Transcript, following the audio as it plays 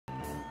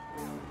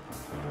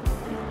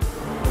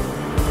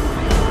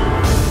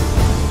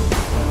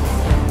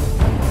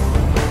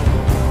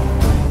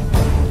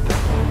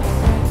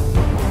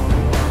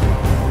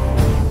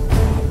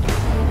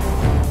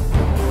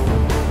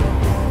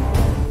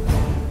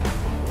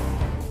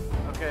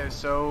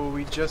So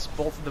we just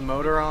bolted the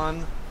motor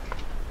on,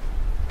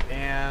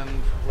 and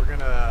we're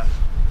gonna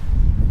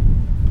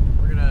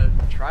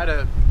try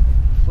to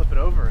flip it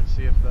over and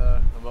see if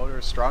the motor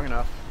is strong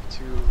enough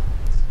to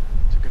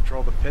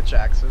control the pitch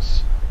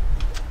axis.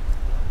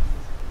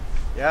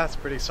 Yeah, it's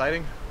pretty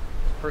exciting.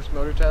 First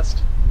motor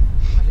test.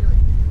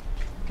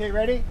 Okay,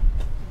 ready?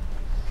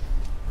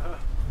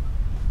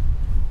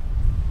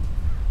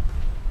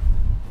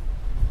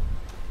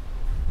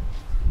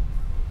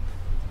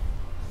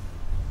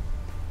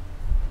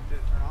 Did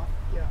it turn off?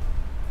 Yeah.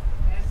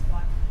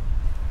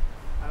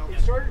 It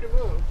started to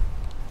move.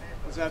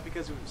 Was that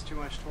because it was too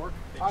much torque?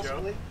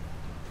 Possibly.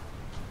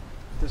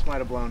 This might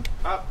have blown.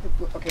 Up.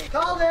 Okay.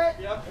 Called it!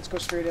 Yep. Let's go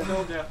straight in.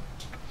 Told ya.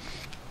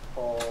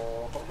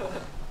 Oh.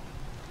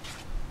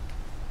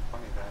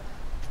 Funny that.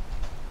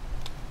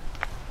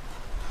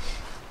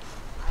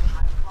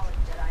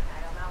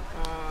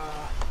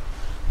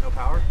 No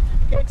power?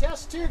 Okay,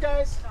 test 2,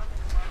 guys.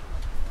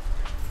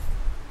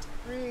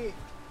 3,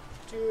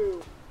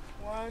 2,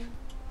 1.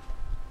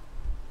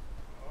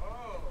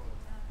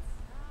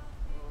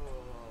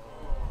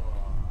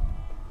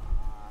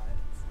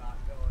 It's not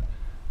going.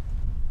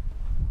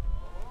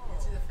 You can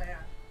see the fan.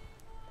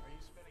 Are you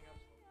spinning up?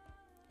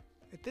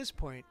 At this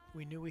point,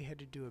 we knew we had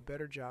to do a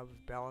better job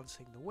of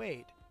balancing the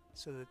weight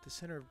so that the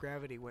center of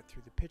gravity went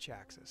through the pitch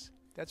axis.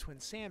 That's when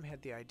Sam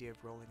had the idea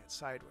of rolling it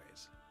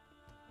sideways.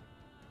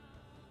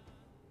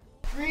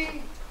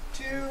 3,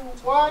 2,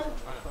 1. Go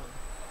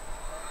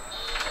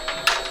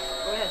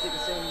ahead, take the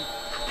same.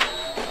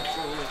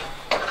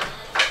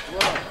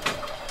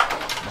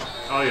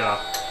 Oh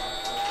yeah.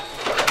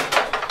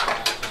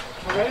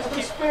 Alright,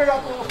 let's spin it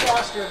up a little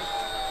faster.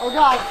 Oh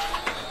god.